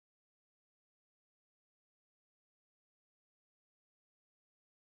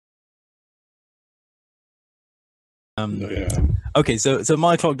Yeah. Okay, so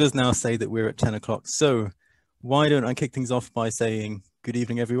my clock does now say that we're at 10 o'clock. So why don't I kick things off by saying good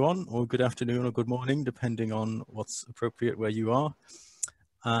evening, everyone, or good afternoon or good morning, depending on what's appropriate where you are.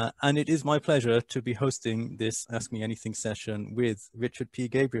 And it is my pleasure to be hosting this Ask Me Anything session with Richard P.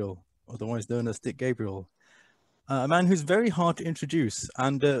 Gabriel, otherwise known as Dick Gabriel, a man who's very hard to introduce.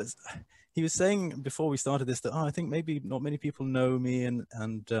 And he was saying before we started this that, I think maybe not many people know me and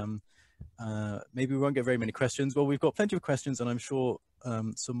maybe we won't get very many questions. Well, we've got plenty of questions and I'm sure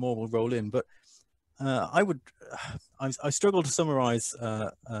some more will roll in, but I struggle to summarize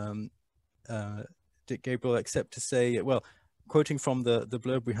Dick Gabriel, except to say, well, quoting from the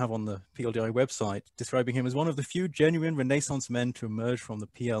blurb we have on the PLDI website, describing him as one of the few genuine Renaissance men to emerge from the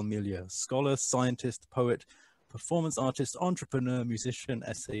PL milieu: scholar, scientist, poet, performance artist, entrepreneur, musician,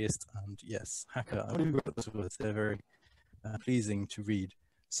 essayist, and yes, hacker. I only wrote those words. They're very pleasing to read.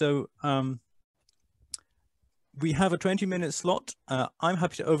 So we have a 20-minute slot. I'm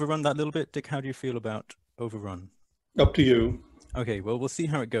happy to overrun that a little bit. Dick, how do you feel about overrun? Up to you. Okay, well, we'll see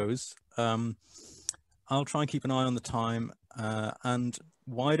how it goes. I'll try and keep an eye on the time. And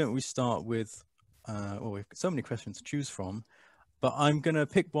why don't we start with, well, we've got so many questions to choose from, but I'm going to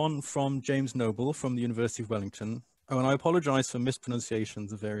pick one from James Noble from the University of Wellington. Oh, and I apologize for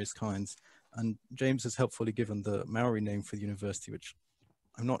mispronunciations of various kinds. And James has helpfully given the Maori name for the university, which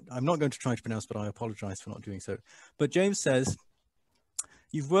I'm not going to try to pronounce, but I apologize for not doing so. But James says,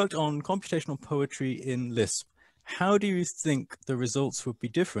 you've worked on computational poetry in Lisp. How do you think the results would be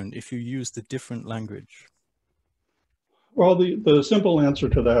different if you used a different language? Well, the simple answer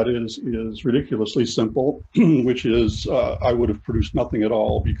to that is ridiculously simple, which is I would have produced nothing at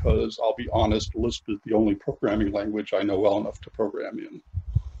all, because I'll be honest, Lisp is the only programming language I know well enough to program in.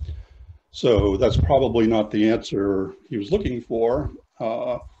 So that's probably not the answer he was looking for.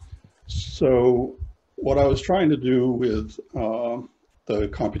 So what I was trying to do with the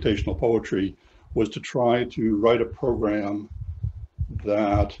computational poetry was to try to write a program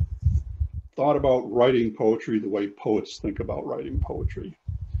that thought about writing poetry the way poets think about writing poetry.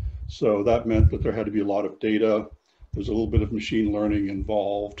 So that meant that there had to be a lot of data. There's a little bit of machine learning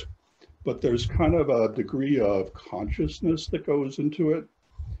involved, but there's kind of a degree of consciousness that goes into it.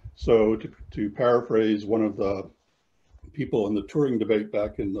 So to paraphrase one of the people in the Turing debate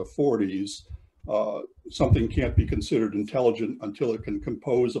back in the 40s, something can't be considered intelligent until it can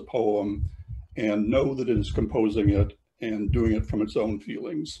compose a poem and know that it is composing it and doing it from its own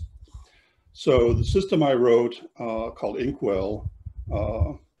feelings. So the system I wrote called Inkwell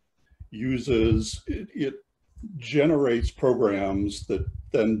it generates programs that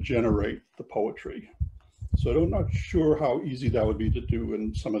then generate the poetry. So I'm not sure how easy that would be to do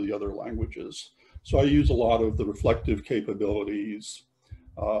in some of the other languages. So I use a lot of the reflective capabilities.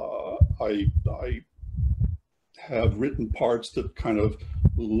 I have written parts that kind of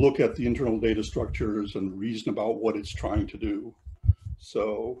look at the internal data structures and reason about what it's trying to do.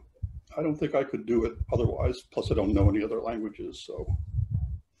 So I don't think I could do it otherwise. Plus, I don't know any other languages. So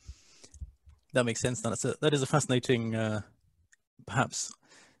that makes sense. That is a fascinating, perhaps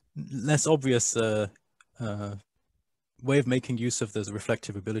less obvious way of making use of those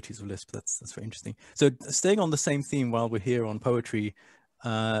reflective abilities of Lisp. That's very interesting. So staying on the same theme while we're here on poetry,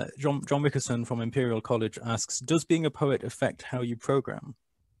 John Wickerson from Imperial College asks, does being a poet affect how you program?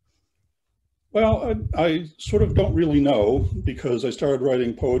 Well, I sort of don't really know, because I started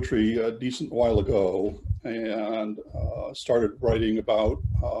writing poetry a decent while ago and started writing about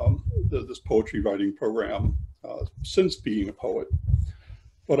this poetry writing program since being a poet.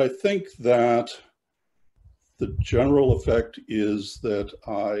 But I think that the general effect is that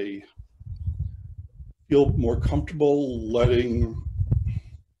I feel more comfortable letting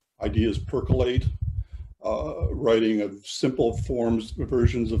ideas percolate, writing of simple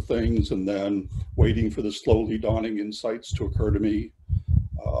versions of things, and then waiting for the slowly dawning insights to occur to me,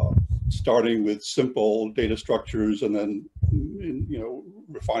 starting with simple data structures and then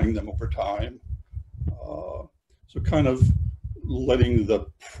refining them over time. So kind of letting the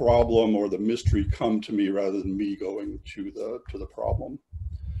problem or the mystery come to me rather than me going to the problem.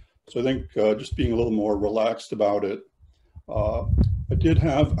 So I think just being a little more relaxed about it. I did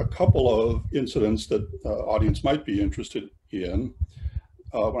have a couple of incidents that the audience might be interested in.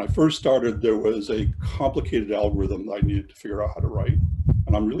 When I first started, there was a complicated algorithm that I needed to figure out how to write,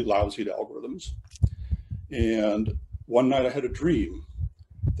 and I'm really lousy at algorithms. And one night I had a dream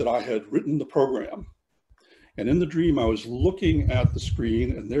that I had written the program. And in the dream, I was looking at the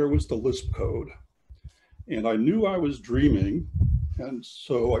screen, and there was the Lisp code. And I knew I was dreaming, and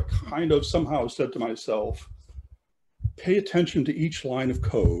so I kind of somehow said to myself, pay attention to each line of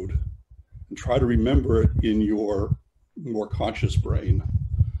code and try to remember it in your more conscious brain.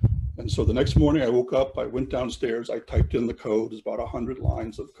 And so the next morning I woke up, I went downstairs, I typed in the code, it's about 100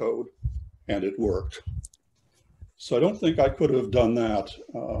 lines of code, and it worked. So I don't think I could have done that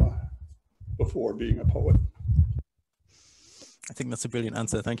before being a poet. I think that's a brilliant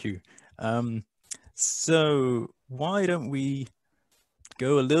answer. Thank you. So why don't we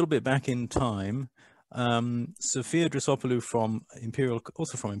go a little bit back in time? Sophia Drosopoulou from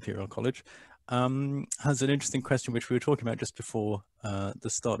also from Imperial College, has an interesting question, which we were talking about just before the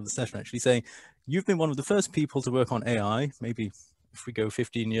start of the session, actually, saying, you've been one of the first people to work on AI, maybe if we go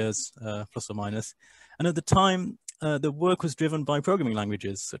 15 years plus or minus. And at the time, the work was driven by programming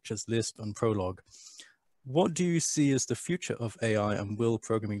languages such as Lisp and Prolog. What do you see as the future of AI, and will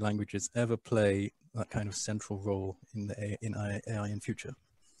programming languages ever play that kind of central role in AI in future?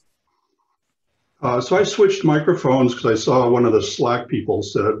 So I switched microphones because I saw one of the Slack people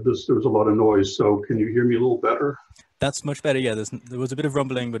said there was a lot of noise. So can you hear me a little better? That's much better. Yeah, there was a bit of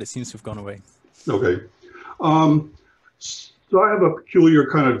rumbling, but it seems to have gone away. Okay. So I have a peculiar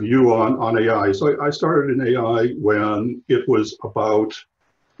kind of view on AI. So I started in AI when it was about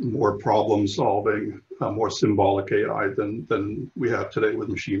more problem solving, more symbolic AI than we have today with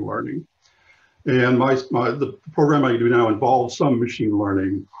machine learning. And the program I do now involves some machine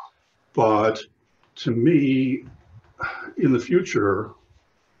learning, but to me, in the future,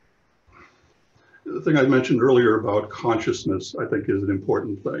 the thing I mentioned earlier about consciousness, I think, is an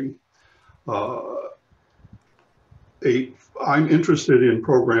important thing. I'm interested in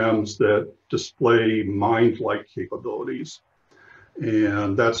programs that display mind-like capabilities.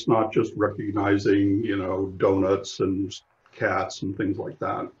 And that's not just recognizing, donuts and cats and things like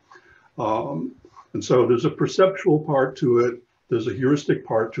that. And so there's a perceptual part to it, there's a heuristic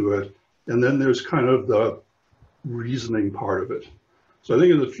part to it, and then there's kind of the reasoning part of it. So I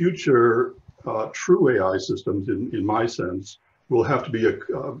think in the future, true AI systems, in my sense, will have to be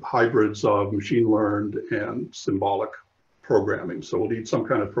hybrids of machine learned and symbolic programming. So we'll need some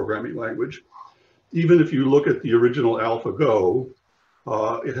kind of programming language. Even if you look at the original AlphaGo,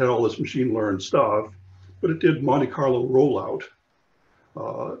 it had all this machine learned stuff, but it did Monte Carlo rollout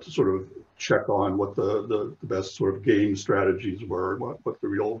to sort of check on what the best sort of game strategies were, what the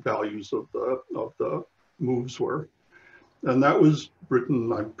real values of the moves were. And that was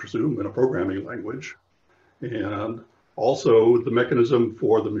written, I presume, in a programming language. And also the mechanism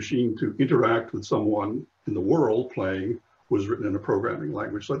for the machine to interact with someone in the world playing was written in a programming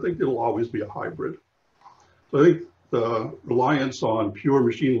language. So I think it'll always be a hybrid. So I think the reliance on pure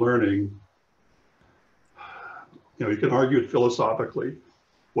machine learning, you can argue it philosophically.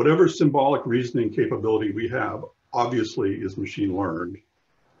 Whatever symbolic reasoning capability we have, obviously is machine learned.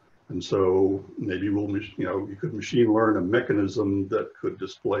 And so maybe you could machine learn a mechanism that could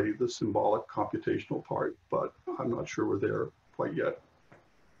display the symbolic computational part, but I'm not sure we're there quite yet.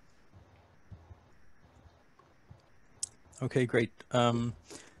 Okay, great.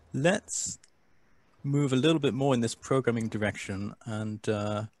 Let's move a little bit more in this programming direction. And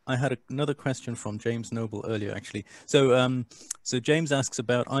I had another question from James Noble earlier, actually. So James asks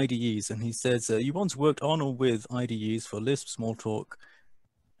about IDEs, and he says, you once worked on or with IDEs for Lisp, Smalltalk.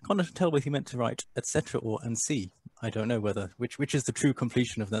 I can't tell whether he meant to write etc. or and C. I don't know which is the true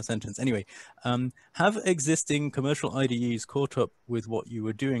completion of that sentence. Anyway, have existing commercial IDEs caught up with what you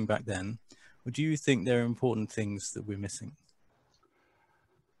were doing back then? Or do you think there are important things that we're missing?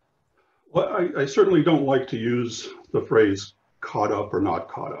 Well, I certainly don't like to use the phrase caught up or not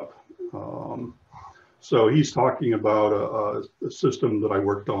caught up. So he's talking about a system that I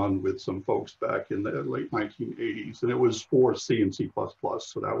worked on with some folks back in the late 1980s, and it was for C and C++.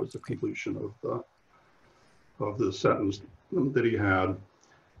 So that was the completion of the sentence that he had.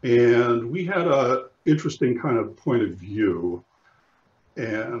 And we had an interesting kind of point of view.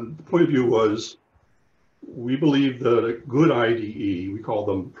 And the point of view was, we believe that a good IDE, we called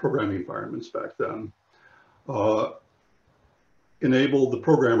them programming environments back then, enabled the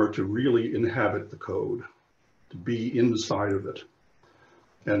programmer to really inhabit the code, to be inside of it.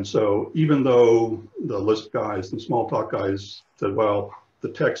 And so even though the Lisp guys and Smalltalk guys said, well, the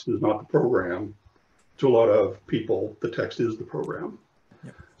text is not the program, to a lot of people, the text is the program.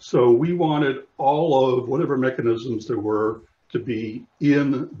 Yep. So we wanted all of whatever mechanisms there were to be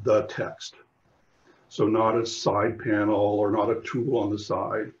in the text. So not a side panel or not a tool on the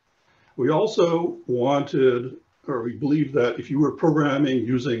side. We also wanted, or we believed that if you were programming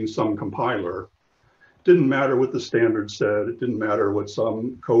using some compiler, it didn't matter what the standard said, it didn't matter what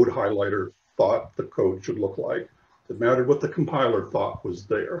some code highlighter thought the code should look like. It mattered what the compiler thought was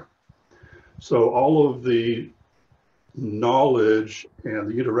there. So all of the knowledge and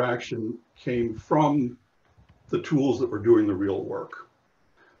the interaction came from the tools that were doing the real work.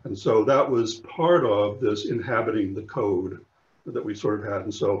 And so that was part of this inhabiting the code that we sort of had.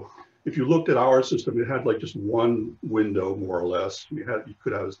 And so if you looked at our system, it had like just one window, more or less. You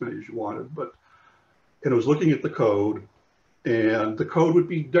could have as many as you wanted, and it was looking at the code, and the code would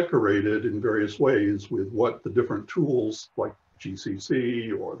be decorated in various ways with what the different tools like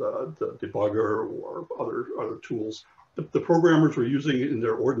GCC or the debugger or other tools the programmers were using in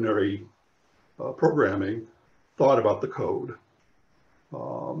their ordinary programming thought about the code.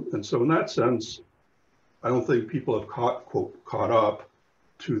 And so in that sense, I don't think people have caught up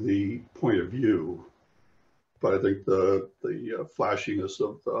to the point of view, but I think the flashiness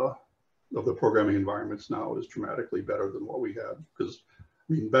of the programming environments now is dramatically better than what we had. Because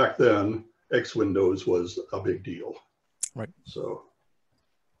I mean, back then, X Windows was a big deal. Right. So.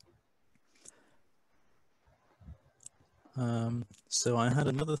 So I had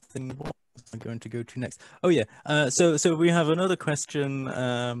another thing. What was I going to go to next? Oh yeah. So we have another question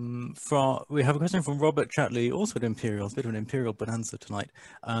from Robert Chatley, also at Imperial. It's a bit of an Imperial bonanza tonight.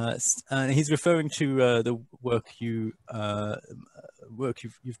 And he's referring to the work you've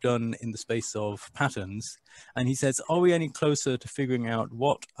done in the space of patterns, and he says, "Are we any closer to figuring out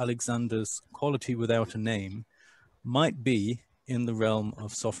what Alexander's quality without a name might be in the realm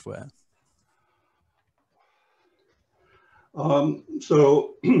of software?"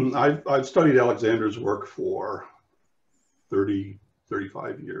 So I've studied Alexander's work for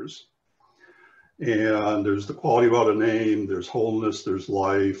 35 years. And there's the quality without a name, there's wholeness, there's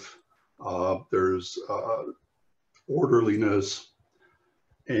life, there's orderliness.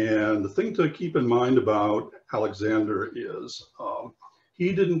 And the thing to keep in mind about Alexander is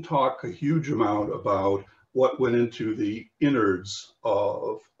he didn't talk a huge amount about what went into the innards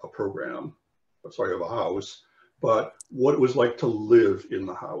of a program, of a house, but what it was like to live in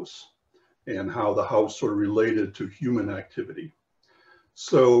the house and how the house sort of related to human activity.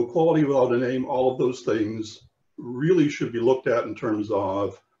 So quality without a name, all of those things really should be looked at in terms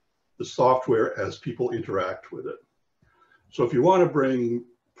of the software as people interact with it. So if you want to bring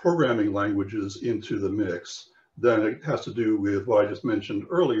programming languages into the mix, then it has to do with what I just mentioned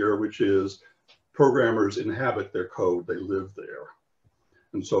earlier, which is programmers inhabit their code, they live there.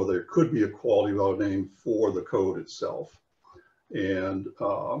 And so there could be a quality without a name for the code itself. And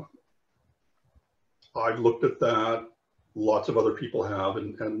I've looked at that, lots of other people have,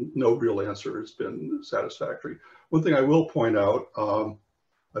 and no real answer has been satisfactory. One thing I will point out,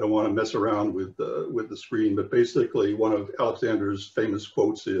 I don't want to mess around with the screen, but basically one of Alexander's famous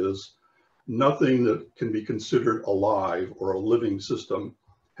quotes is, "Nothing that can be considered alive or a living system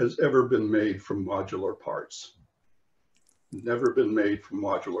has ever been made from modular parts." Never been made from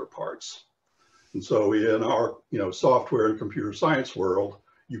modular parts. And so in our software and computer science world,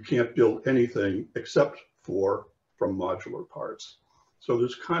 you can't build anything except from modular parts. So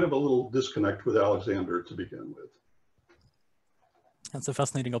there's kind of a little disconnect with Alexander to begin with. That's a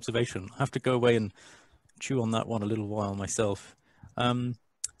fascinating observation. I have to go away and chew on that one a little while myself.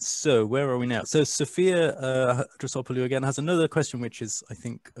 So where are we now? So Sophia Drosopoulou again has another question, which is, I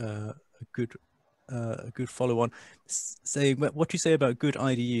think, a good follow-on. Say, what you say about good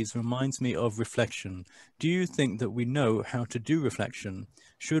IDEs reminds me of reflection. Do you think that we know how to do reflection?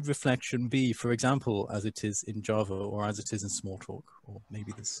 Should reflection be, for example, as it is in Java or as it is in Smalltalk? Or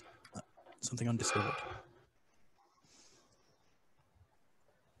maybe there's something undiscovered.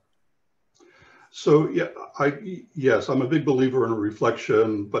 So yeah, yes, I'm a big believer in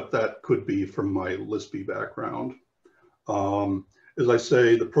reflection, but that could be from my Lispy background. As I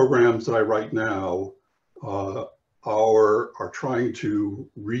say, the programs that I write now are trying to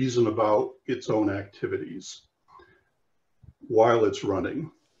reason about its own activities while it's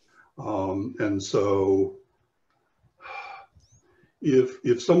running. And so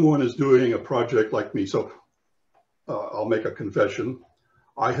if someone is doing a project like me, so I'll make a confession.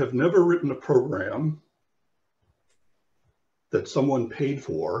 I have never written a program that someone paid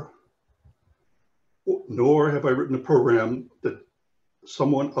for, nor have I written a program that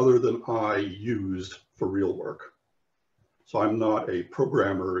someone other than I used for real work. So I'm not a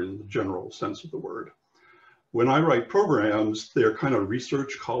programmer in the general sense of the word. When I write programs, they're kind of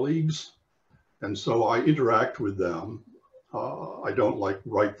research colleagues. And so I interact with them. I don't like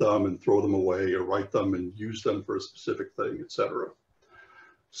write them and throw them away or write them and use them for a specific thing, etc.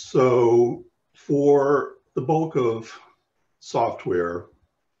 So for the bulk of software,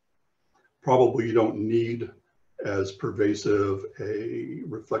 probably you don't need as pervasive a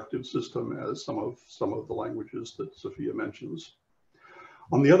reflective system as some of the languages that Sophia mentions.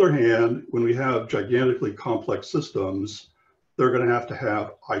 On the other hand, when we have gigantically complex systems, they're going to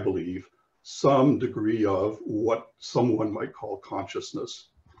have, I believe, some degree of what someone might call consciousness,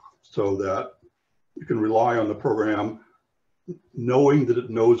 so that you can rely on the program knowing that it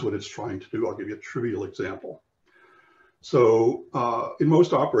knows what it's trying to do. I'll give you a trivial example. So in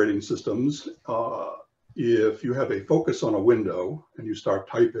most operating systems, if you have a focus on a window and you start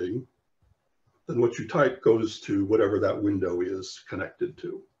typing, then what you type goes to whatever that window is connected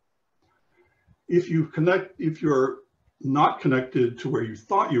to. If you're not connected to where you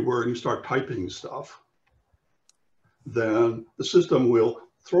thought you were and you start typing stuff, then the system will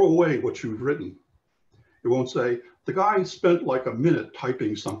throw away what you've written. It won't say, the guy spent like a minute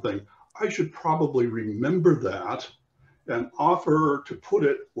typing something. I should probably remember that and offer to put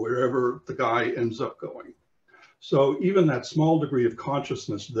it wherever the guy ends up going. So even that small degree of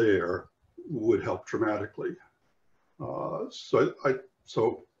consciousness there would help dramatically.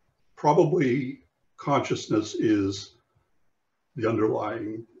 So probably consciousness is the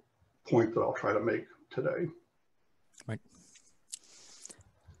underlying point that I'll try to make today. Right.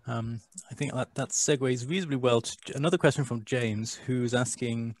 I think that segues reasonably well to another question from James, who's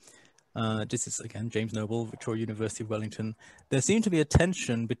asking, this is again, James Noble, Victoria University of Wellington. There seemed to be a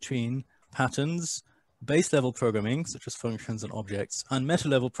tension between patterns, base level programming, such as functions and objects, and meta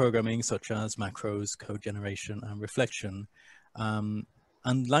level programming, such as macros, code generation, and reflection,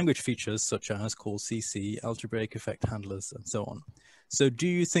 and language features such as call CC, algebraic effect handlers, and so on. So do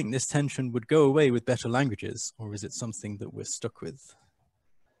you think this tension would go away with better languages, or is it something that we're stuck with?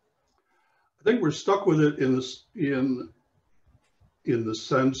 I think we're stuck with it in the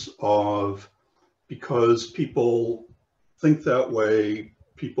sense of, because people think that way,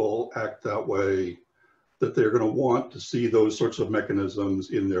 people act that way, that they're going to want to see those sorts of mechanisms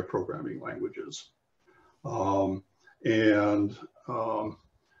in their programming languages.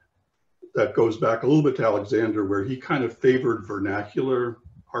 That goes back a little bit to Alexander, where he kind of favored vernacular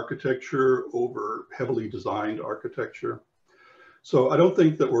architecture over heavily designed architecture. So I don't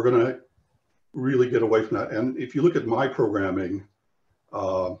think that we're going to really get away from that. And if you look at my programming,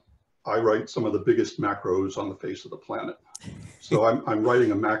 I write some of the biggest macros on the face of the planet. So I'm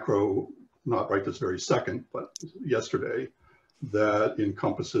writing a macro, not right this very second, but yesterday, that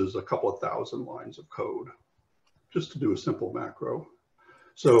encompasses a couple of thousand lines of code just to do a simple macro.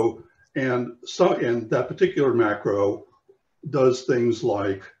 So, and that particular macro does things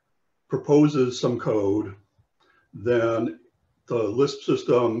like proposes some code, then the Lisp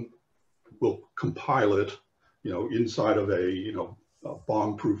system will compile it, inside of a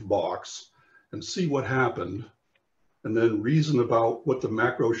bomb-proof box and see what happened, and then reason about what the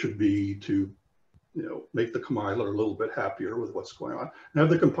macro should be to, make the compiler a little bit happier with what's going on, and have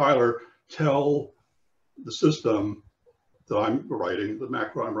the compiler tell the system that I'm writing, the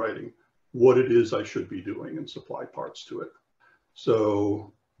macro I'm writing, what it is I should be doing and supply parts to it.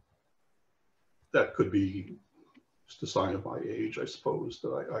 So that could be just a sign of my age, I suppose,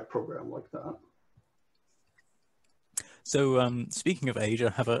 that I program like that. So speaking of age, I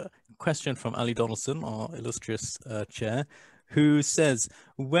have a question from Ali Donaldson, our illustrious chair, who says,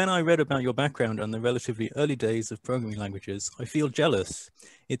 when I read about your background and the relatively early days of programming languages, I feel jealous.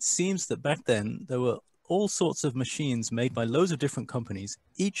 It seems that back then there were all sorts of machines made by loads of different companies,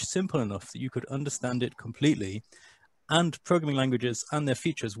 each simple enough that you could understand it completely, and programming languages and their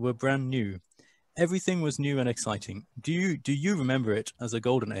features were brand new. Everything was new and exciting. Do you remember it as a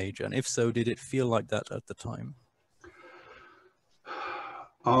golden age? And if so, did it feel like that at the time?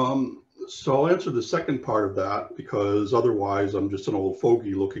 So I'll answer the second part of that, because otherwise I'm just an old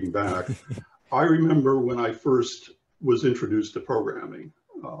fogey looking back. I remember when I first was introduced to programming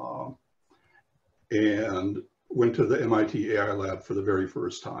and went to the MIT AI lab for the very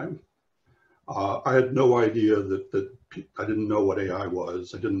first time. I had no idea that I didn't know what AI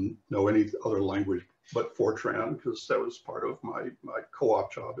was. I didn't know any other language but Fortran, because that was part of my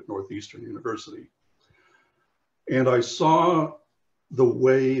co-op job at Northeastern University. And I saw the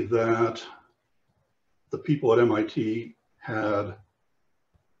way that the people at MIT had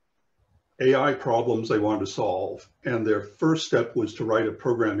AI problems they wanted to solve, and their first step was to write a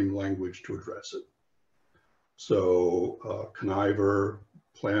programming language to address it. So conniver,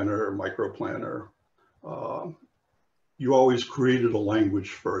 planner, microplanner. You always created a language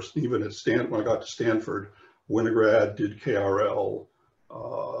first. Even at when I got to Stanford, Winograd did KRL.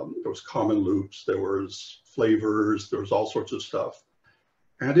 There was common loops, there was flavors, there was all sorts of stuff.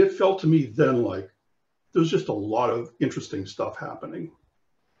 And it felt to me then like there's just a lot of interesting stuff happening.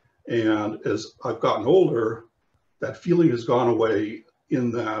 And as I've gotten older, that feeling has gone away,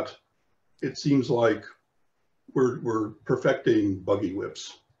 in that it seems like we're perfecting buggy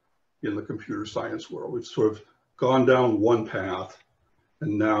whips in the computer science world. We've sort of gone down one path,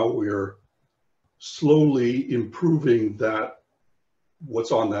 and now we're slowly improving that,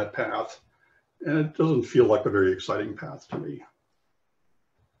 what's on that path. And it doesn't feel like a very exciting path to me.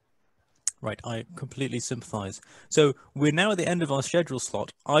 Right, I completely sympathize. So we're now at the end of our schedule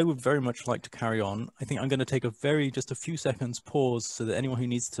slot. I would very much like to carry on. I think I'm going to take just a few seconds pause so that anyone who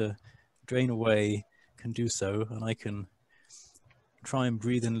needs to drain away can do so, and I can try and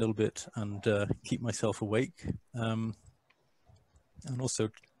breathe in a little bit and keep myself awake, and also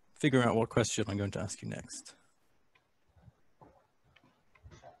figure out what question I'm going to ask you next.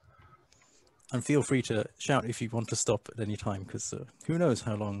 And feel free to shout if you want to stop at any time, because who knows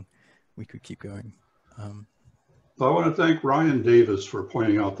how long we could keep going. I want to thank Ryan Davis for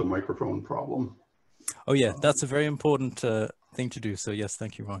pointing out the microphone problem. Oh yeah, that's a very important thing to do. So yes,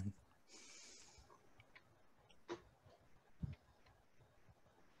 thank you, Ryan.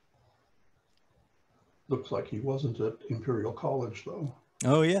 Looks like he wasn't at Imperial College, though.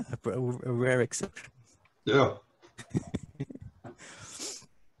 Oh yeah, a rare exception. Yeah.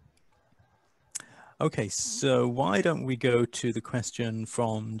 Okay, so why don't we go to the question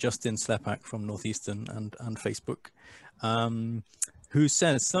from Justin Slepak from Northeastern and Facebook, who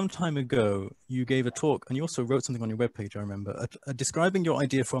says, some time ago, you gave a talk, and you also wrote something on your webpage, I remember, describing your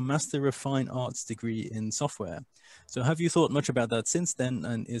idea for a Master of Fine Arts degree in software. So have you thought much about that since then,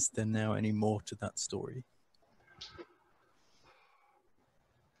 and is there now any more to that story?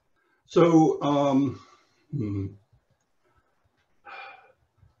 So,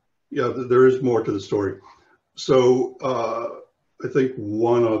 yeah, there is more to the story. So I think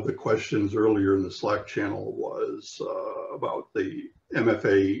one of the questions earlier in the Slack channel was about the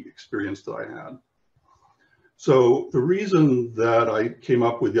MFA experience that I had. So the reason that I came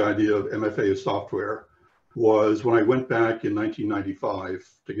up with the idea of MFA of software was when I went back in 1995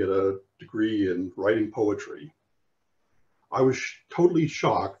 to get a degree in writing poetry. I was totally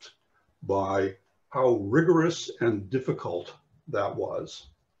shocked by how rigorous and difficult that was.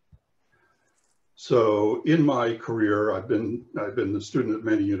 So in my career, I've been a student at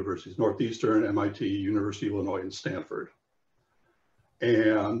many universities, Northeastern, MIT, University of Illinois, and Stanford.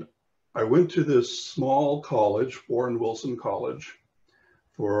 And I went to this small college, Warren Wilson College,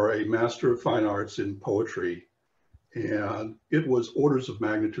 for a Master of Fine Arts in poetry. And it was orders of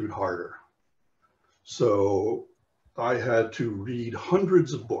magnitude harder. So I had to read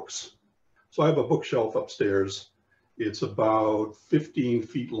hundreds of books. So I have a bookshelf upstairs. It's about 15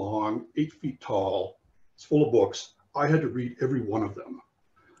 feet long, 8 feet tall. It's full of books. I had to read every one of them.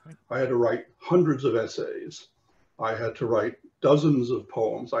 I had to write hundreds of essays. I had to write dozens of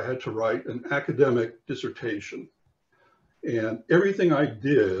poems. I had to write an academic dissertation. And everything I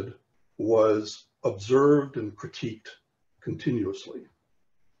did was observed and critiqued continuously.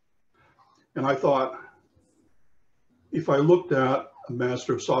 And I thought, if I looked at a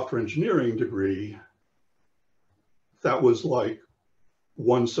Master of Software Engineering degree, that was like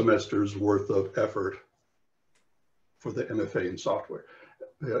one semester's worth of effort for the MFA in software,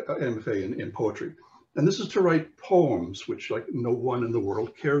 MFA in poetry. And this is to write poems, which like no one in the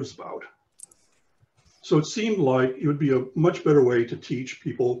world cares about. So it seemed like it would be a much better way to teach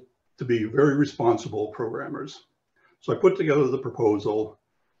people to be very responsible programmers. So I put together the proposal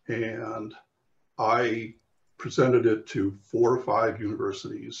and I presented it to 4 or 5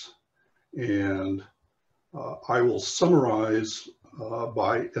 universities. And I will summarize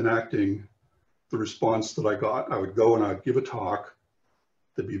by enacting the response that I got. I would go and I'd give a talk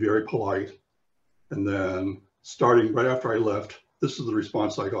that'd be very polite. And then starting right after I left, this is the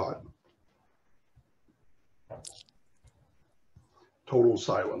response I got. Total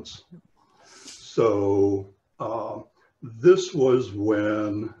silence. So this was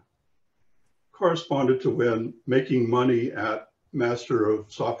when, corresponded to when making money at Master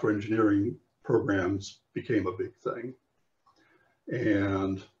of Software Engineering programs became a big thing.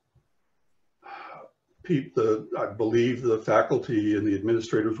 And I believe the faculty and the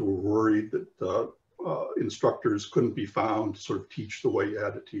administrators were worried that instructors couldn't be found to sort of teach the way you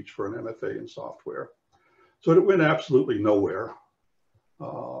had to teach for an MFA in software. So it went absolutely nowhere.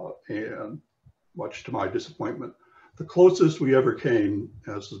 And much to my disappointment, the closest we ever came,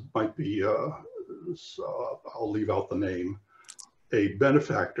 as might be, I'll leave out the name, a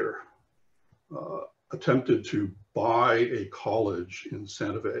benefactor attempted to buy a college in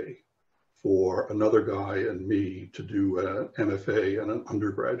Santa Fe for another guy and me to do an MFA and an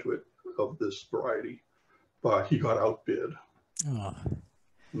undergraduate of this variety, but he got outbid. Oh.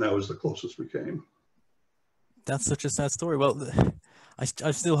 And that was the closest we came. That's such a sad story. Well,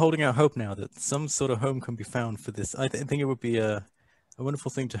 I'm still holding out hope now that some sort of home can be found for this. I think it would be a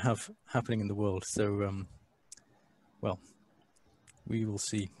wonderful thing to have happening in the world. So, well, we will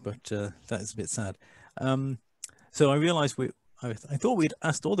see, but that is a bit sad. So I realized I thought we'd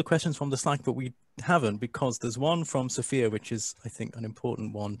asked all the questions from the Slack, but we haven't, because there's one from Sophia, which is, I think, an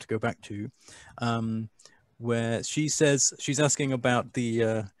important one to go back to, where she says she's asking about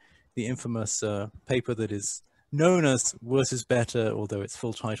the infamous paper that is known as Worse is Better, although its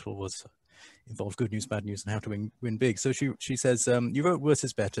full title was involved Good News, Bad News, and How to Win Big. So she says, you wrote Worse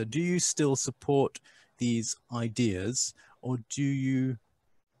is Better. Do you still support these ideas, or do you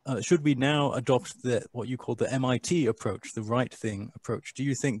should we now adopt what you call the MIT approach, the right thing approach? Do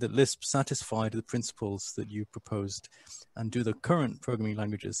you think that Lisp satisfied the principles that you proposed, and do the current programming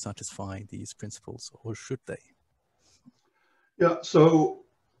languages satisfy these principles, or should they? Yeah, so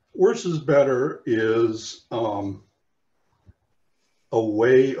Worse is Better is a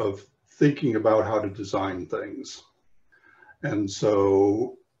way of thinking about how to design things. And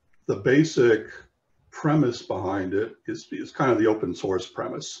so the basic premise behind it is kind of the open source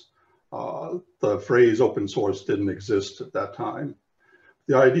premise. The phrase open source didn't exist at that time.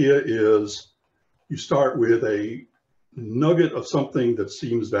 The idea is you start with a nugget of something that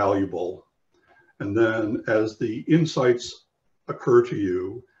seems valuable. And then as the insights occur to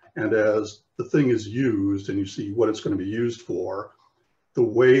you, and as the thing is used and you see what it's going to be used for, the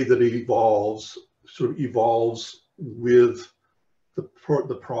way that it evolves sort of evolves with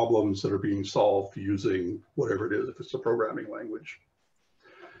the problems that are being solved using whatever it is, if it's a programming language.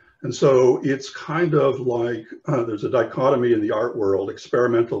 And so it's kind of like there's a dichotomy in the art world,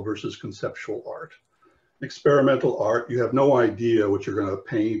 experimental versus conceptual art. Experimental art, you have no idea what you're going to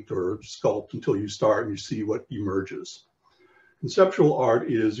paint or sculpt until you start and you see what emerges. Conceptual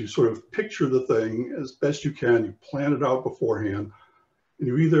art is you sort of picture the thing as best you can, you plan it out beforehand, and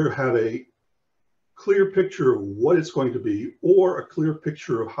you either have a clear picture of what it's going to be or a clear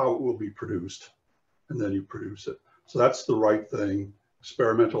picture of how it will be produced, and then you produce it. So that's the right thing.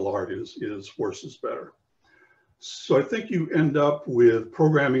 Experimental art is Worse is Better. So I think you end up with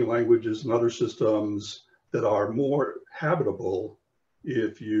programming languages and other systems that are more habitable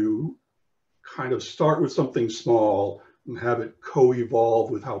if you kind of start with something small and have it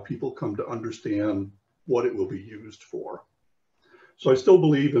co-evolve with how people come to understand what it will be used for. So I still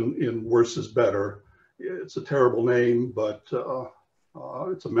believe in Worse is Better. It's a terrible name, but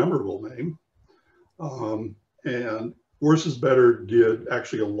it's a memorable name. And Worse is Better did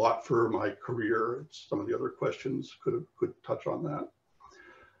actually a lot for my career. Some of the other questions could touch on that.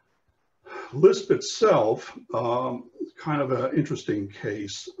 Lisp itself, kind of an interesting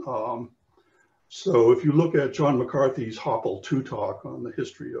case. So if you look at John McCarthy's Hopple 2 talk on the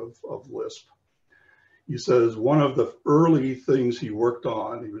history of Lisp, he says one of the early things he worked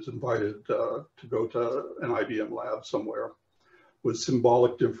on, he was invited to go to an IBM lab somewhere, was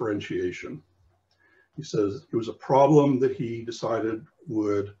symbolic differentiation. He says it was a problem that he decided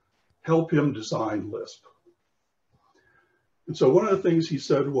would help him design Lisp. And so one of the things he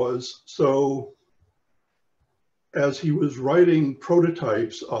said was, so as he was writing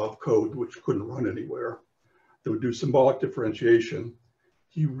prototypes of code which couldn't run anywhere, that would do symbolic differentiation,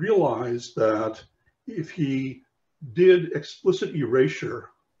 he realized that if he did explicit erasure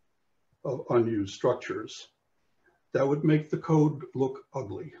of unused structures, that would make the code look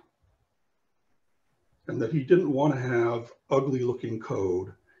ugly. And that he didn't want to have ugly looking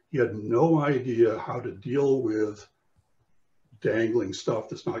code. He had no idea how to deal with dangling stuff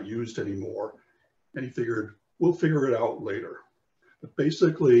that's not used anymore. And he figured, we'll figure it out later. But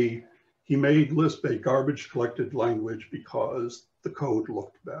basically, he made Lisp a garbage collected language because the code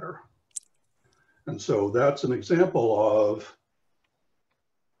looked better. And so that's an example of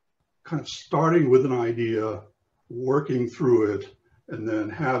kind of starting with an idea, working through it, and then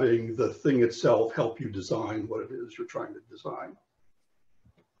having the thing itself help you design what it is you're trying to design.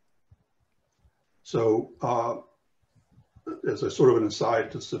 So as a sort of an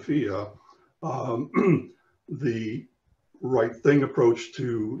aside to Sophia, the right thing approach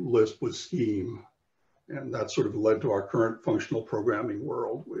to Lisp was Scheme. And that sort of led to our current functional programming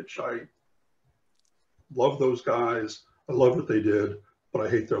world, which I love those guys. I love what they did, but I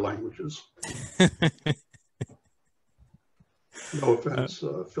hate their languages. No offense,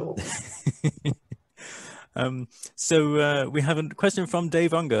 Philip. So we have a question from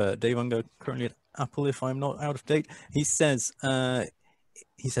Dave Unger. Dave Unger, currently at Apple, if I'm not out of date. He says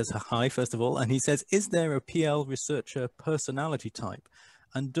hi, first of all, and he says, is there a PL researcher personality type?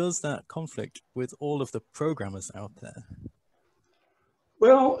 And does that conflict with all of the programmers out there?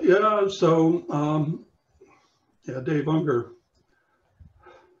 Well, yeah, so, yeah, Dave Unger.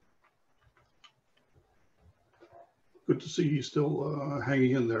 Good to see he's still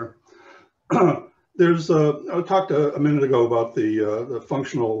hanging in there. There's, I talked a minute ago about the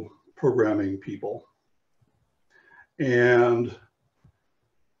functional programming people. And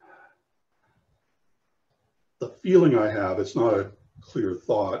the feeling I have, it's not a clear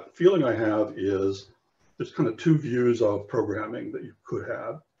thought, feeling I have is there's kind of two views of programming that you could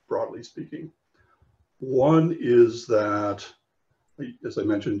have, broadly speaking. One is that, as I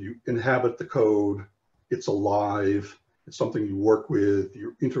mentioned, you inhabit the code, it's alive, it's something you work with,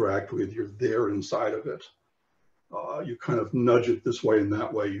 you interact with, you're there inside of it. You kind of nudge it this way and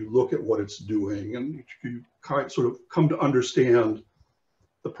that way, you look at what it's doing, and you kind of sort of come to understand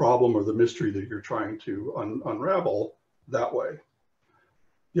the problem or the mystery that you're trying to unravel that way.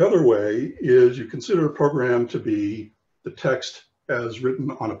 The other way is you consider a program to be the text as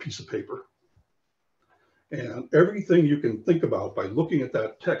written on a piece of paper. And everything you can think about by looking at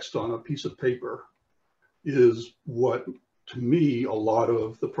that text on a piece of paper is what, to me, a lot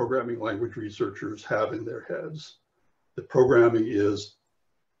of the programming language researchers have in their heads. The programming is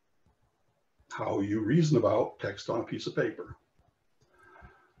how you reason about text on a piece of paper.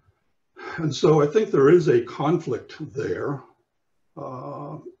 And so I think there is a conflict there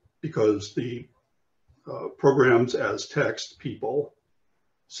because the programs as text people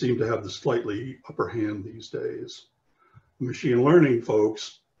seem to have the slightly upper hand these days. Machine learning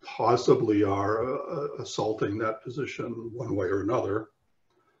folks possibly are assaulting that position one way or another.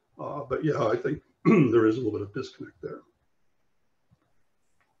 But yeah, I think there is a little bit of disconnect there.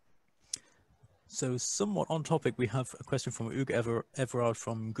 So somewhat on topic, we have a question from Ugo Everard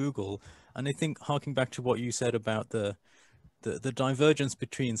from Google. And I think harking back to what you said about the divergence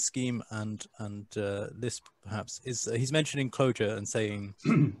between Scheme and Lisp, perhaps, is he's mentioning Clojure and saying,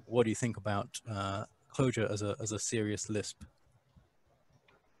 what do you think about Clojure as a serious Lisp?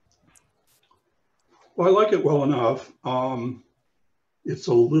 Well, I like it well enough. It's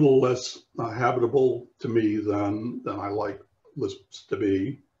a little less habitable to me than I like Lisps to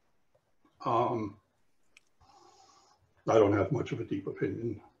be. I don't have much of a deep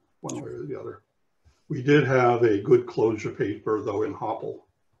opinion one way or the other. We did have a good Clojure paper, though, in Hopple.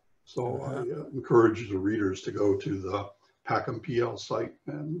 So I encourage the readers to go to the Packham PL site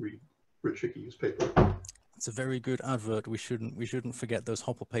and read Rich Hickey's paper. It's a very good advert. We shouldn't forget those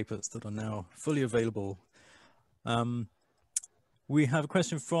Hopple papers that are now fully available. We have a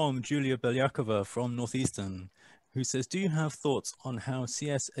question from Julia Belyakova from Northeastern, who says, do you have thoughts on how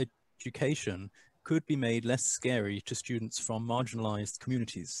CS education could be made less scary to students from marginalized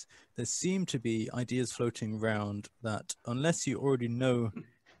communities? There seem to be ideas floating around that unless you already know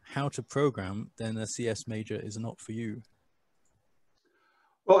how to program, then a CS major is not for you.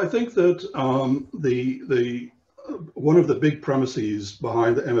 Well, I think that one of the big premises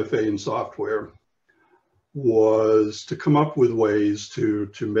behind the MFA in software was to come up with ways to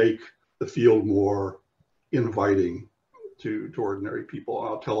make the field more inviting to ordinary people.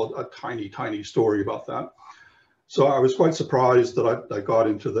 I'll tell a tiny story about that. So I was quite surprised that I got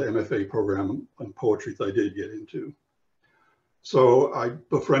into the MFA program on poetry that I did get into. So I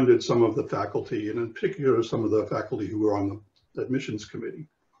befriended some of the faculty, and in particular, some of the faculty who were on the admissions committee.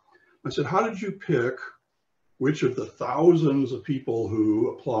 I said, how did you pick which of the thousands of people who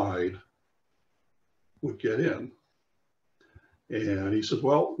applied would get in? And he said,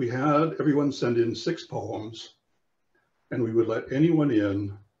 well, we had everyone send in 6 poems, and we would let anyone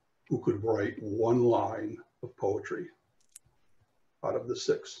in who could write 1 line of poetry out of the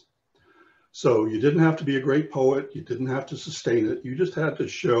 6. So you didn't have to be a great poet, you didn't have to sustain it, you just had to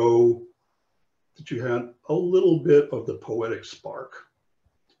show that you had a little bit of the poetic spark,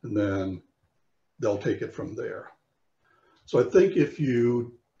 and then they'll take it from there. So I think if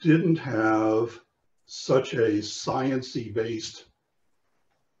you didn't have such a sciencey based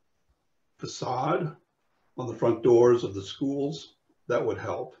facade on the front doors of the schools, that would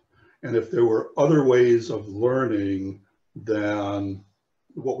help. And if there were other ways of learning than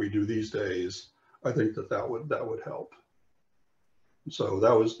what we do these days, I think that would help. So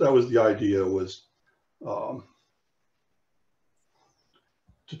that was the idea, was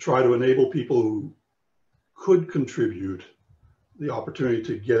to try to enable people who could contribute the opportunity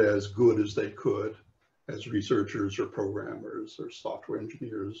to get as good as they could as researchers or programmers or software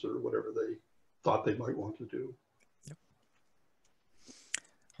engineers or whatever they thought they might want to do.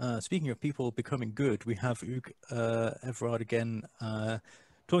 Yep. Speaking of people becoming good, we have Everard again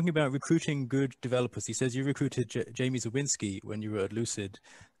talking about recruiting good developers. He says you recruited Jamie Zawinski when you were at Lucid.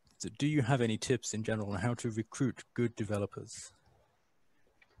 So do you have any tips in general on how to recruit good developers?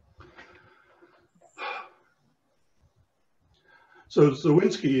 So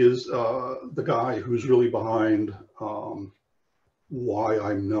Zawinski is the guy who's really behind why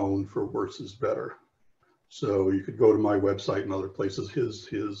I'm known for worse is better. So you could go to my website and other places, his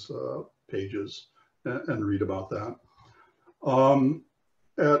pages, and read about that.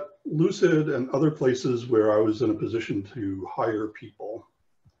 At Lucid and other places where I was in a position to hire people,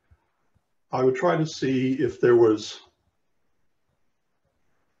 I would try to see if there was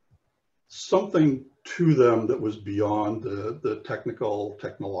something to them that was beyond the technical,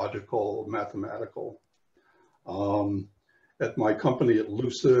 technological, mathematical. At my company at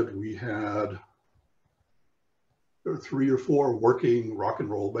Lucid, we had 3 or 4 working rock and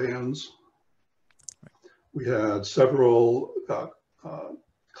roll bands. We had several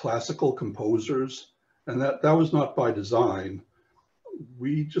classical composers, and that was not by design.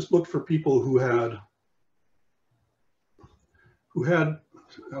 We just looked for people who had, I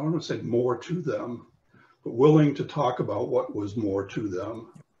don't want to say more to them, but willing to talk about what was more to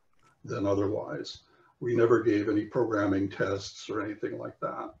them than otherwise. We never gave any programming tests or anything like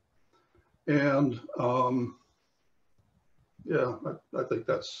that. And yeah, I think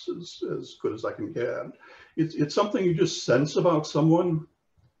that's as good as I can get. It's something you just sense about someone.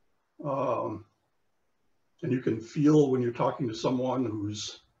 And you can feel when you're talking to someone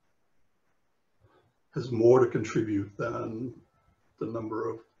has more to contribute than the number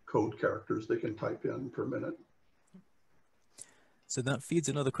of code characters they can type in per minute. So that feeds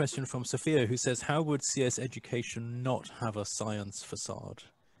another question from Sophia, who says, how would CS education not have a science facade?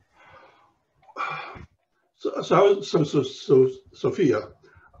 So Sophia,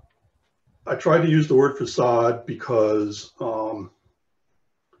 I tried to use the word facade because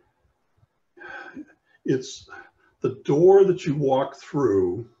it's the door that you walk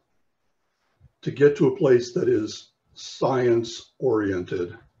through to get to a place that is science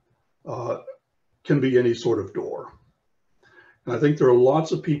oriented, can be any sort of door. And I think there are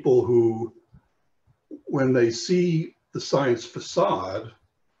lots of people who, when they see the science facade,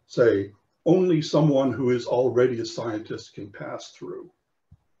 say, only someone who is already a scientist can pass through.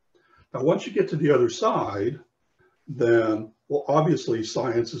 Now, once you get to the other side, then, well, obviously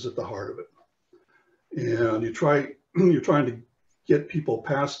science is at the heart of it. And you're trying to get people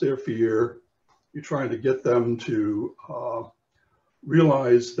past their fear. You're trying to get them to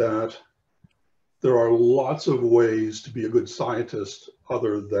realize that there are lots of ways to be a good scientist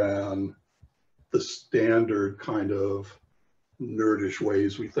other than the standard kind of nerdish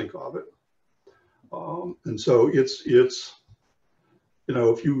ways we think of it. And so it's you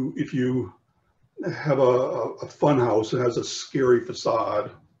know, if you have a fun house that has a scary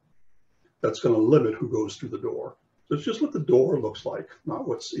facade, that's going to limit who goes through the door. So it's just what the door looks like, not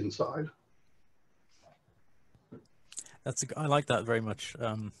what's inside. I like that very much.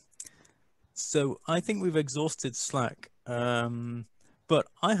 So I think we've exhausted Slack, but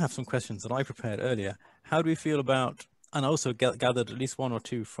I have some questions that I prepared earlier. How do we feel about, and I also gathered at least 1 or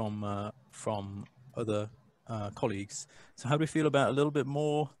 2 from other colleagues. So how do we feel about a little bit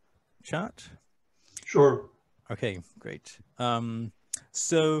more chat? Sure. Okay, great.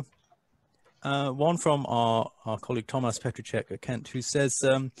 So one from our colleague Thomas Petruchek at Kent, who says,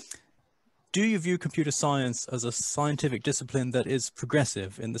 do you view computer science as a scientific discipline that is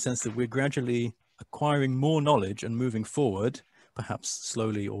progressive in the sense that we're gradually acquiring more knowledge and moving forward, perhaps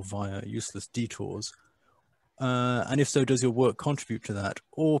slowly or via useless detours? And if so, does your work contribute to that?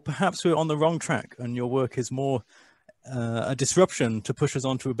 Or perhaps we're on the wrong track and your work is more a disruption to push us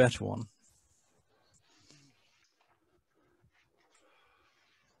onto a better one?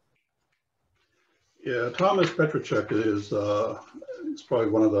 Yeah, Thomas Petruchek is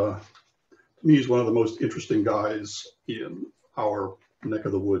probably to me, he's one of the most interesting guys in our neck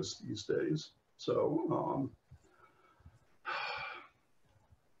of the woods these days. So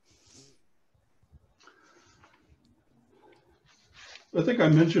I think I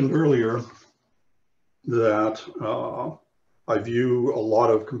mentioned earlier that I view a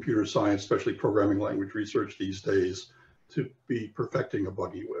lot of computer science, especially programming language research these days, to be perfecting a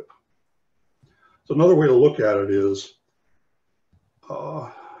buggy whip. So another way to look at it is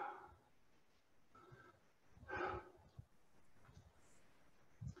a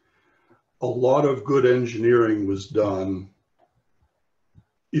lot of good engineering was done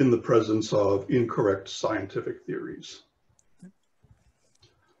in the presence of incorrect scientific theories.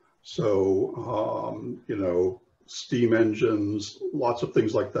 So, you know, steam engines, lots of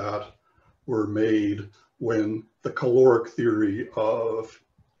things like that were made when the caloric theory of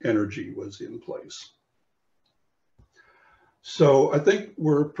energy was in place. So I think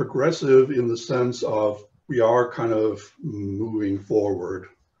we're progressive in the sense of we are kind of moving forward.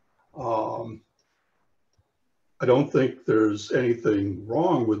 I don't think there's anything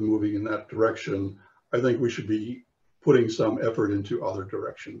wrong with moving in that direction. I think we should be putting some effort into other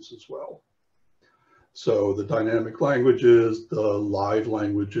directions as well. So the dynamic languages, the live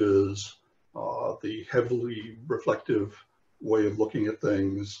languages, the heavily reflective way of looking at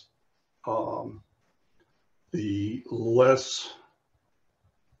things, the less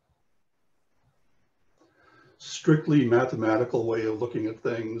strictly mathematical way of looking at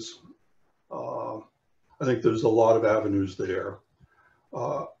things. I think there's a lot of avenues there.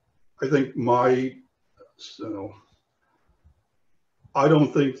 I think I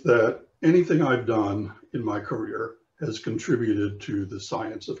don't think that anything I've done in my career has contributed to the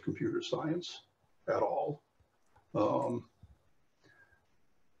science of computer science at all.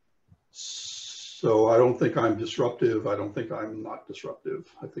 So I don't think I'm disruptive. I don't think I'm not disruptive.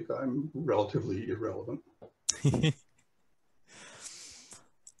 I think I'm relatively irrelevant.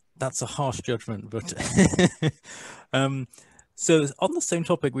 That's a harsh judgment, but so on the same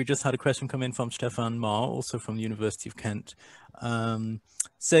topic, we just had a question come in from Stefan Marr, also from the University of Kent,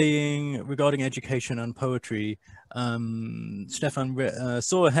 saying regarding education and poetry, Stefan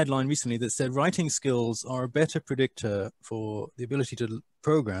saw a headline recently that said writing skills are a better predictor for the ability to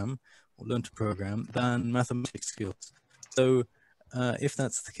program or learn to program than mathematics skills. So if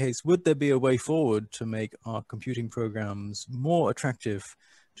that's the case, would there be a way forward to make our computing programs more attractive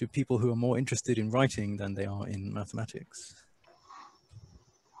to people who are more interested in writing than they are in mathematics?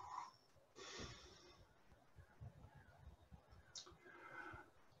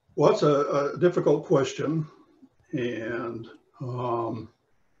 Well, that's a difficult question, and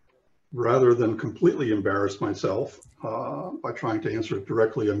rather than completely embarrass myself by trying to answer it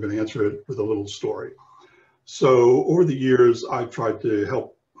directly, I'm going to answer it with a little story. So over the years, I've tried to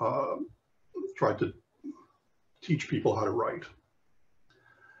help, tried to teach people how to write.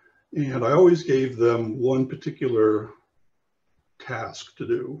 And I always gave them one particular task to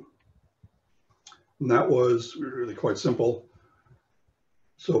do. And that was really quite simple.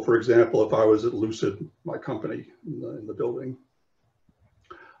 So for example, if I was at Lucid, my company in the building,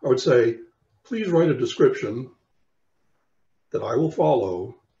 I would say, please write a description that I will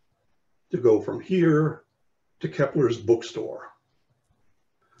follow to go from here to Kepler's bookstore.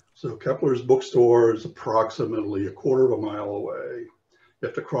 So Kepler's bookstore is approximately 1/4 mile away. You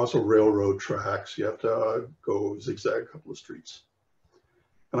have to cross a railroad tracks. You have to go zigzag a couple of streets.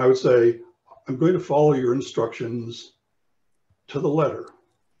 And I would say, I'm going to follow your instructions to the letter.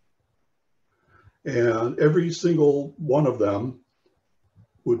 And every single one of them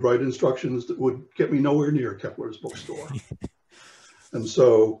would write instructions that would get me nowhere near Kepler's bookstore. And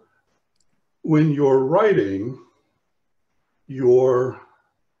so when you're writing, you're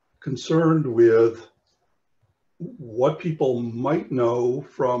concerned with what people might know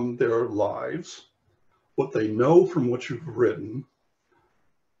from their lives, what they know from what you've written,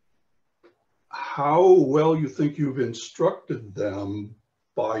 how well you think you've instructed them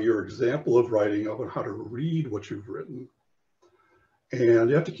by your example of writing of how to read what you've written. And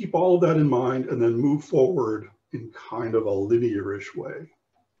you have to keep all of that in mind and then move forward in kind of a linear-ish way.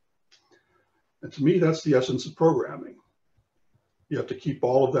 And to me, that's the essence of programming. You have to keep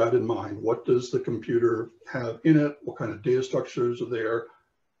all of that in mind. What does the computer have in it? What kind of data structures are there?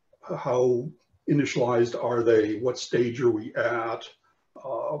 How initialized are they? What stage are we at?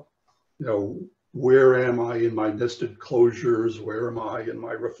 Where am I in my nested closures? Where am I in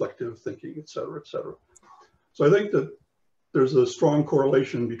my reflective thinking, et cetera, et cetera. So I think that there's a strong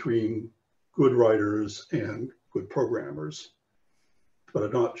correlation between good writers and good programmers, but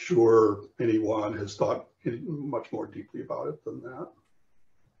I'm not sure anyone has thought much more deeply about it than that.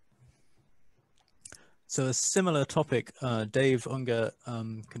 So a similar topic, Dave Unger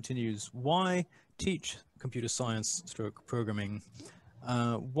continues, why teach computer science stroke programming?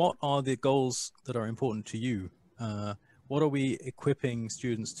 What are the goals that are important to you? What are we equipping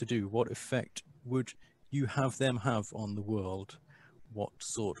students to do? What effect would you have them have on the world? What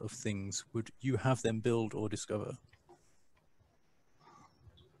sort of things would you have them build or discover?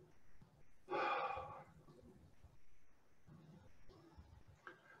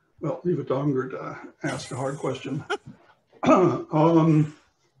 Well, leave it to Unger to ask a hard question.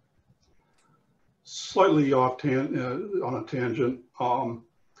 Slightly off on a tangent.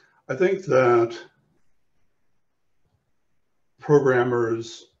 I think that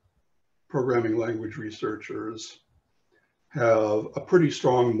programmers, programming language researchers have a pretty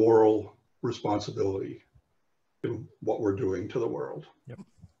strong moral responsibility in what we're doing to the world. Yep.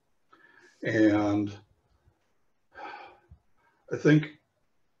 And I think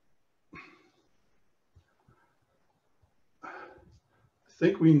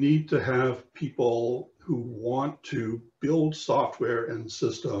we need to have people who want to build software and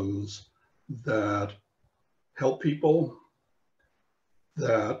systems that help people,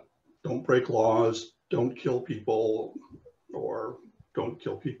 that don't break laws, don't kill people, or don't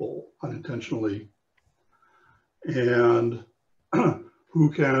kill people unintentionally, and who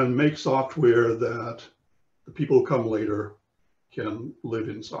can make software that the people who come later can live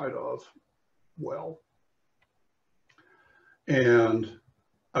inside of well. And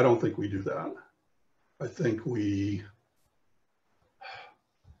I don't think we do that. I think we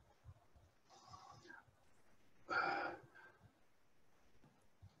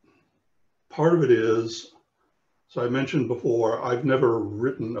part of it is, so I mentioned before, I've never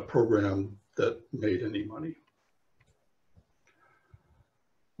written a program that made any money.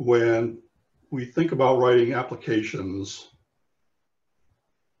 When we think about writing applications,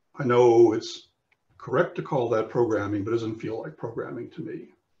 I know it's correct to call that programming, but it doesn't feel like programming to me.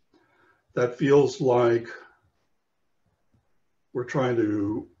 That feels like we're trying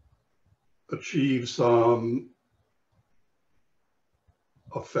to achieve some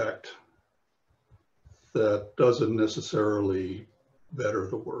effect that doesn't necessarily better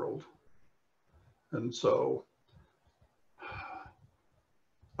the world. And so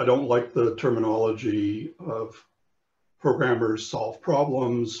I don't like the terminology of programmers solve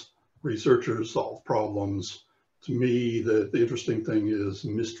problems, researchers solve problems. To me, the interesting thing is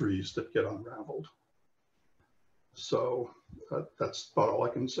mysteries that get unraveled. So that's about all I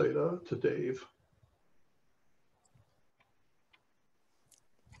can say to Dave.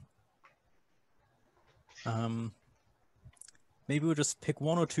 Maybe we'll just pick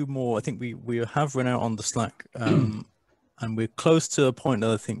one or two more. I think we have run out on the Slack, and we're close to a point that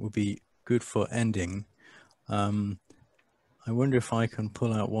I think would be good for ending. I wonder if I can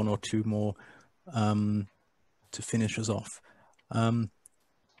pull out one or two more to finish us off.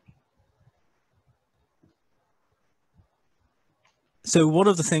 So one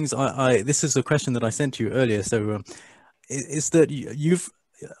of the things this is a question that I sent to you earlier. So is that you've,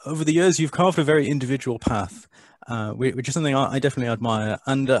 over the years, you've carved a very individual path, which is something I definitely admire.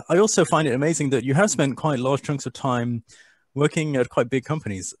 And I also find it amazing that you have spent quite large chunks of time working at quite big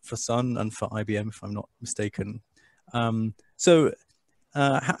companies, for Sun and for IBM, if I'm not mistaken. So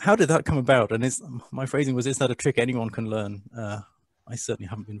how did that come about? And my phrasing was, is that a trick anyone can learn? I certainly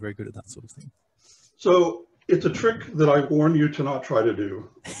haven't been very good at that sort of thing. So it's a trick that I warn you to not try to do.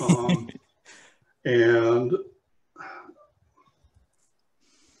 And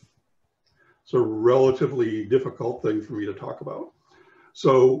it's a relatively difficult thing for me to talk about.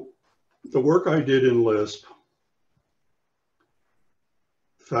 So the work I did in Lisp,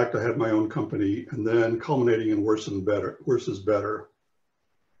 the fact I had my own company, and then culminating in worse is better,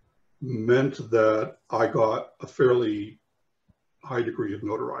 meant that I got a fairly high degree of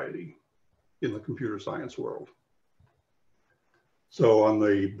notoriety in the computer science world. So on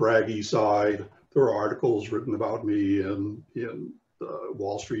the braggy side, there were articles written about me in the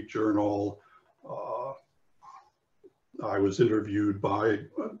Wall Street Journal. I was interviewed by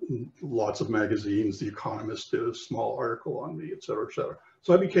lots of magazines. The Economist did a small article on me, et cetera, et cetera.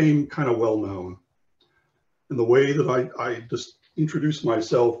 So I became kind of well known. And the way that I just introduce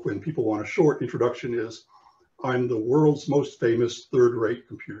myself when people want a short introduction is, I'm the world's most famous third-rate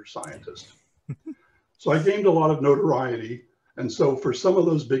computer scientist. So I gained a lot of notoriety. And so for some of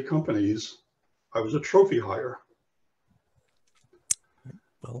those big companies, I was a trophy hire.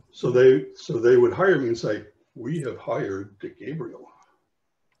 Well, so they would hire me and say, we have hired Gabriel.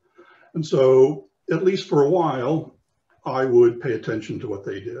 And so at least for a while, I would pay attention to what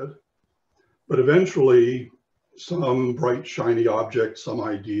they did. But eventually, some bright, shiny object, some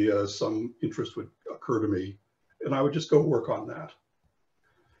idea, some interest would occur to me, and I would just go work on that.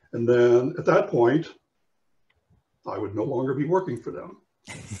 And then at that point, I would no longer be working for them.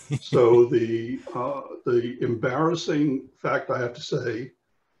 So the embarrassing fact I have to say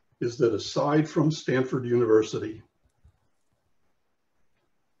is that aside from Stanford University,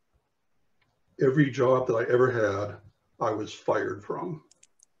 every job that I ever had, I was fired from.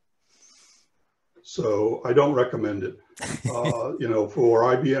 So I don't recommend it. You know, for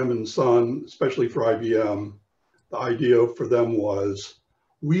IBM and Sun, especially for IBM, the idea for them was,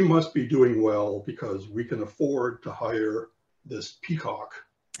 we must be doing well because we can afford to hire this peacock,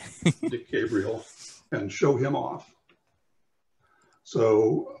 Dick Gabriel, and show him off.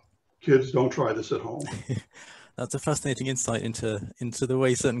 So kids, don't try this at home. That's a fascinating insight into the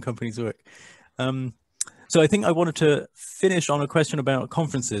way certain companies work. So I think I wanted to finish on a question about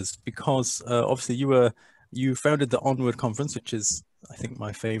conferences, because obviously you founded the Onward conference, which is, I think,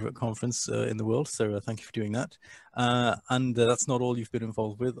 my favorite conference in the world. So thank you for doing that. And that's not all you've been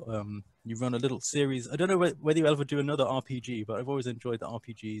involved with. You've run a little series. I don't know whether you ever do another RPG, but I've always enjoyed the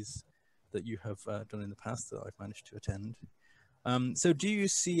RPGs that you have done in the past that I've managed to attend. So do you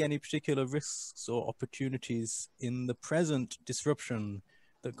see any particular risks or opportunities in the present disruption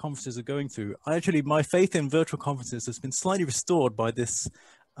that conferences are going through? My faith in virtual conferences has been slightly restored by this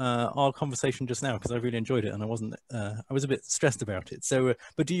our conversation just now, because I really enjoyed it, and I was a bit stressed about it. So,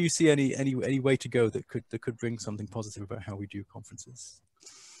 but do you see any way to go that could bring something positive about how we do conferences?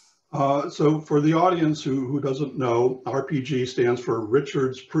 So for the audience who doesn't know, RPG stands for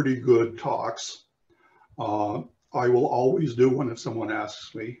Richard's Pretty Good Talks. I will always do one if someone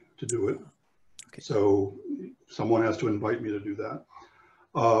asks me to do it. Okay. So someone has to invite me to do that.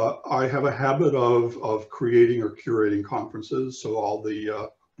 I have a habit of creating or curating conferences. So all the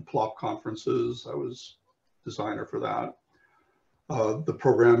PLOP conferences, I was designer for that. The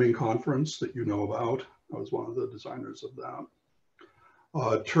programming conference that you know about, I was one of the designers of that.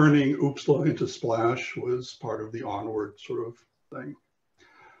 Turning OOPSLA into Splash was part of the Onward sort of thing.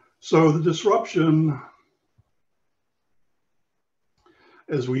 So the disruption,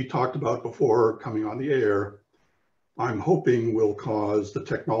 as we talked about before coming on the air, I'm hoping will cause the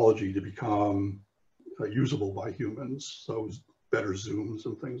technology to become usable by humans. So better Zooms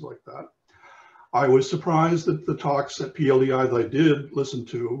and things like that. I was surprised that the talks at PLDI that I did listen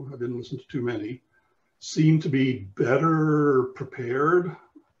to, I didn't listen to too many, seemed to be better prepared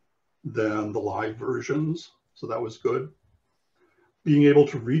than the live versions. So that was good. Being able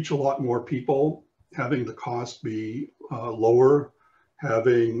to reach a lot more people, having the cost be lower,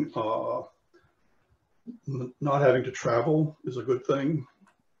 having not having to travel is a good thing.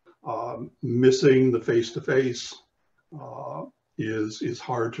 Missing the face-to-face is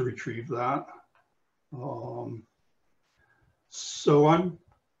hard to retrieve that. So I'm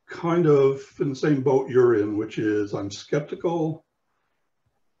kind of in the same boat you're in, which is I'm skeptical,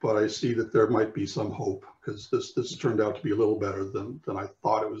 but I see that there might be some hope, because this turned out to be a little better than I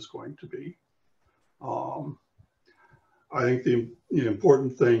thought it was going to be. I think the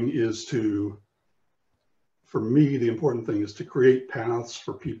important thing is for me, the important thing is to create paths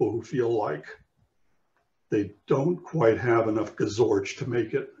for people who feel like they don't quite have enough gazorch to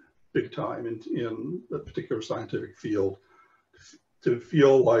make it big time in a particular scientific field, to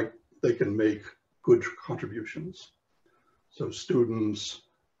feel like they can make good contributions. So students,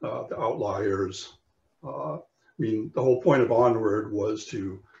 the outliers, I mean, the whole point of Onward was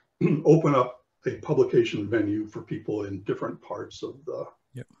to open up a publication venue for people in different parts of the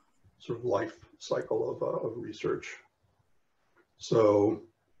sort of life cycle of research. So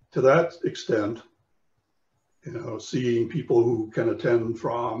to that extent, seeing people who can attend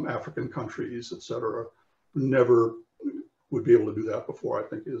from African countries, et cetera, never would be able to do that before, I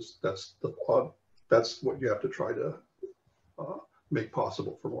think that's what you have to try to make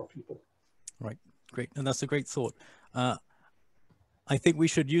possible for more people. Right, great, and that's a great thought. I think we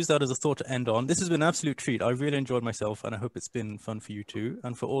should use that as a thought to end on. This has been an absolute treat. I've really enjoyed myself, and I hope it's been fun for you too.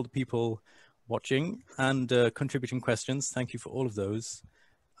 And for all the people watching and contributing questions, thank you for all of those.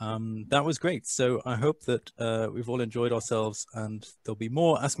 That was great. So I hope that we've all enjoyed ourselves, and there'll be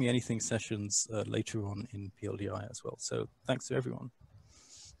more Ask Me Anything sessions later on in PLDI as well. So thanks to everyone.